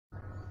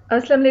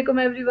Assalamu alaikum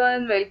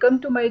everyone, welcome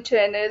to my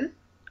channel.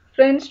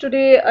 Friends,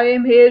 today I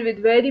am here with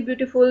very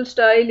beautiful,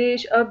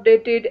 stylish,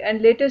 updated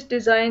and latest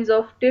designs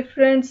of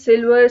different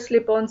silver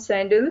slip-on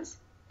sandals.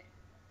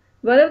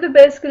 One of the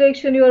best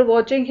collection you are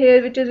watching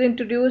here, which is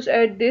introduced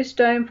at this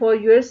time for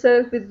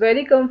yourself with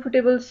very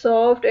comfortable,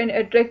 soft and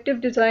attractive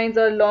designs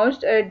are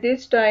launched at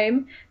this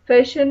time.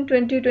 Fashion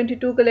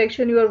 2022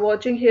 collection you are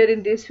watching here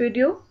in this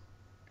video.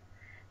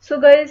 So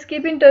guys,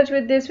 keep in touch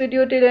with this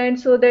video till end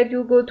so that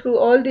you go through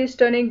all these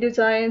stunning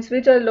designs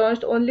which are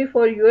launched only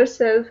for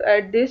yourself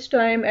at this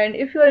time. And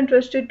if you are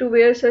interested to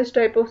wear such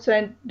type of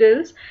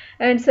sandals,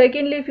 and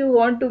secondly if you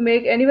want to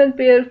make anyone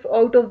pair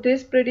out of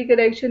this pretty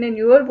collection in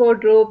your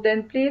wardrobe,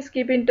 then please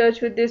keep in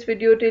touch with this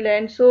video till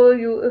end.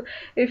 So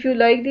if you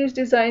like these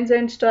designs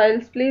and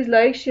styles, please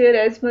like, share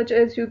as much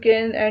as you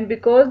can. And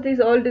because these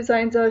all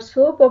designs are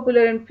so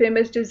popular and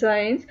famous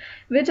designs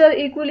which are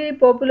equally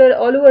popular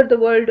all over the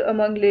world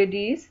among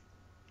ladies.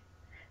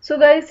 So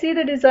guys, see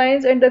the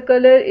designs and the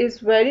color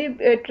is very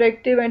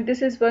attractive, and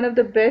this is one of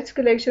the best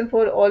collection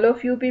for all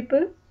of you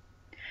people.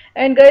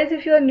 And guys,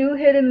 if you are new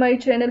here in my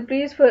channel,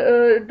 please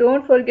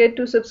don't forget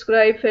to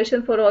subscribe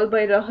Fashion for All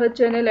by Rahat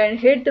channel and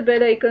hit the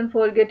bell icon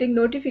for getting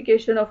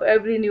notification of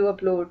every new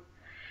upload.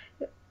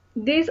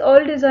 These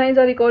all designs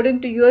are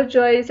according to your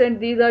choice, and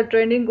these are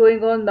trending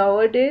going on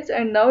nowadays.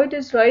 And now it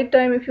is right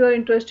time. If you are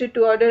interested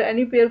to order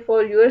any pair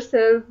for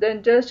yourself,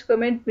 then just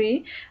comment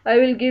me. I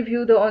will give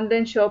you the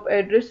online shop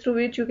address through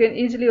which you can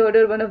easily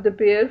order one of the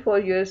pair for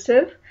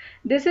yourself.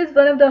 This is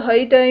one of the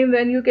high time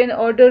when you can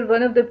order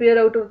one of the pair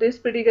out of this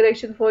pretty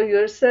collection for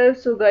yourself.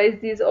 So guys,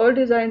 these all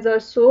designs are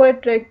so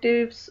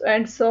attractive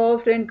and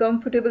soft and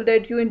comfortable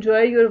that you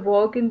enjoy your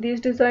walk in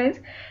these designs.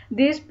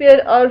 These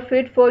pair are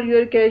fit for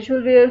your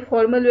casual wear,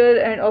 formal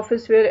wear and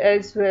office wear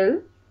as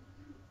well.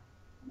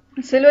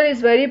 Silver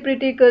is very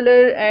pretty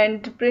color,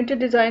 and printed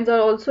designs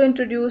are also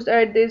introduced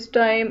at this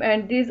time.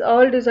 And these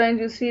all designs,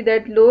 you see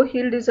that low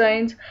heel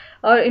designs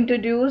are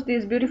introduced,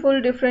 these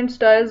beautiful different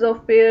styles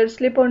of pairs,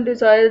 slip-on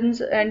designs,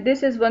 and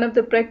this is one of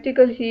the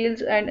practical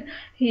heels and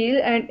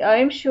I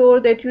am sure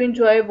that you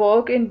enjoy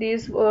walk in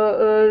these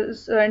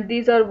and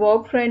these are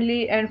walk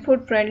friendly and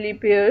foot friendly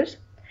pairs.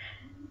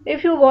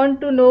 If you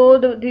want to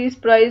know these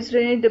price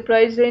range, the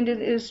price range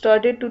is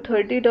started to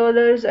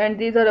 $30 and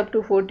these are up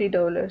to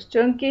 $40.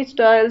 Chunky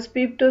styles,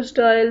 peep toe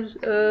styles,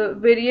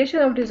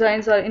 variation of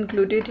designs are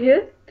included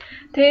here.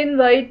 Thin,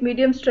 white,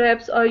 medium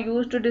straps are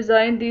used to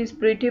design these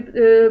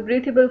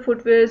breathable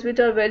footwears which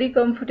are very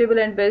comfortable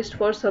and best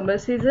for summer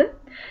season.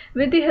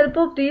 With the help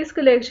of these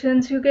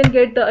collections, you can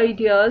get the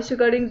ideas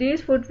regarding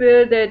these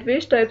footwear, that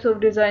which types of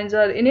designs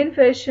are in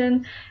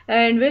fashion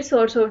and which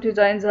sorts of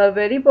designs are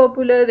very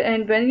popular.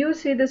 And when you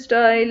see the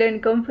style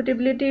and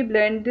comfortability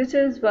blend, this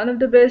is one of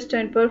the best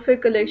and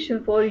perfect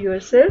collection for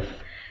yourself.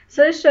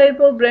 Such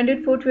type of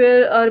branded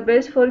footwear are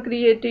best for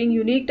creating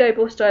unique type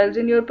of styles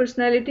in your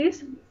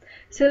personalities.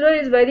 Silver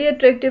is very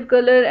attractive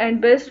color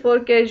and best for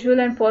casual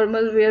and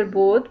formal wear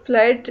both.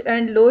 Flat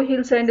and low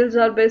heel sandals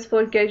are best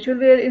for casual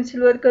wear in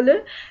silver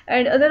color,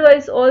 and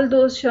otherwise all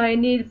those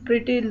shiny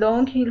pretty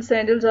long heel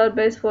sandals are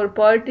best for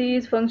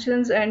parties,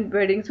 functions and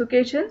weddings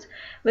occasions.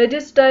 Wedge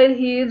style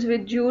heels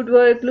with jute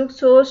work look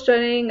so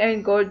stunning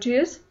and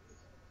gorgeous.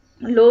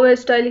 Low wedge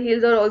style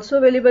heels are also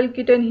available.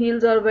 Kitten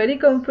heels are very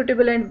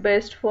comfortable and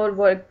best for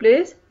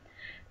workplace.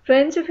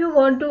 Friends, if you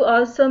want to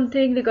ask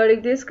something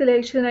regarding this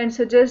collection and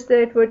suggest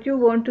that what you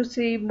want to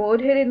see more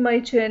here in my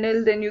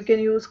channel, then you can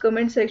use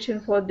comment section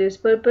for this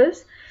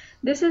purpose.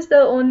 This is the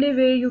only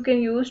way you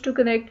can use to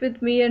connect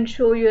with me and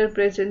show your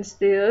presence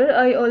there.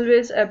 I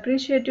always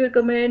appreciate your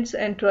comments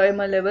and try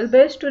my level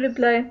best to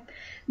reply.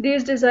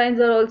 These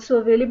designs are also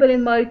available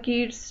in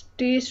markets.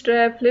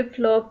 T-strap,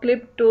 flip-flop,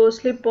 clip-toe,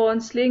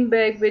 slip-on, sling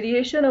bag,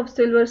 variation of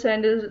silver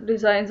sandal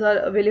designs are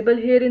available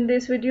here in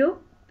this video.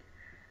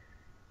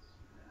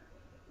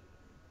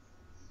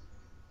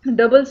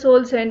 Double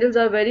sole sandals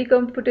are very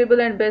comfortable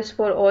and best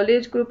for all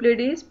age group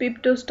ladies.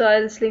 Peep toe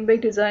style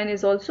slingback design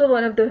is also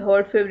one of the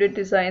hot favorite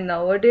design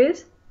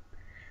nowadays.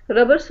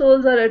 Rubber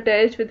soles are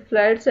attached with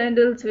flat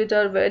sandals which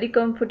are very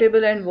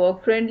comfortable and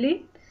walk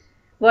friendly.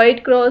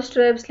 White cross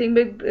strap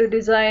slingback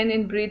design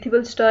in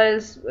breathable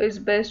styles is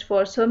best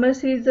for summer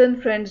season.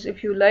 Friends,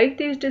 if you like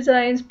these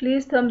designs,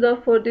 please thumbs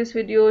up for this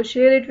video,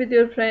 share it with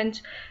your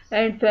friends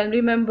and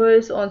family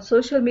members on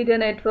social media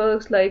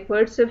networks like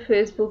WhatsApp,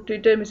 Facebook,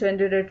 Twitter,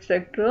 Messenger,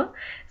 etc.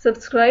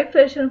 Subscribe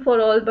Fashion for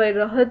All by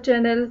Rahat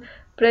channel,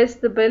 press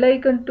the bell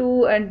icon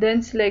too and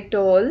then select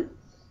all.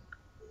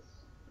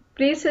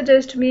 Please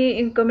suggest me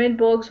in comment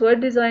box what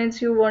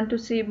designs you want to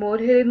see more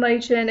here in my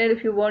channel.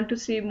 If you want to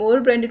see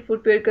more branded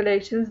footwear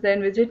collections,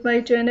 then visit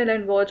my channel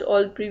and watch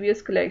all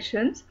previous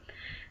collections.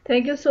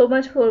 Thank you so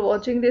much for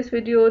watching this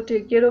video.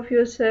 Take care of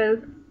yourself.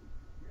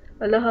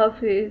 Allah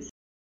Hafiz.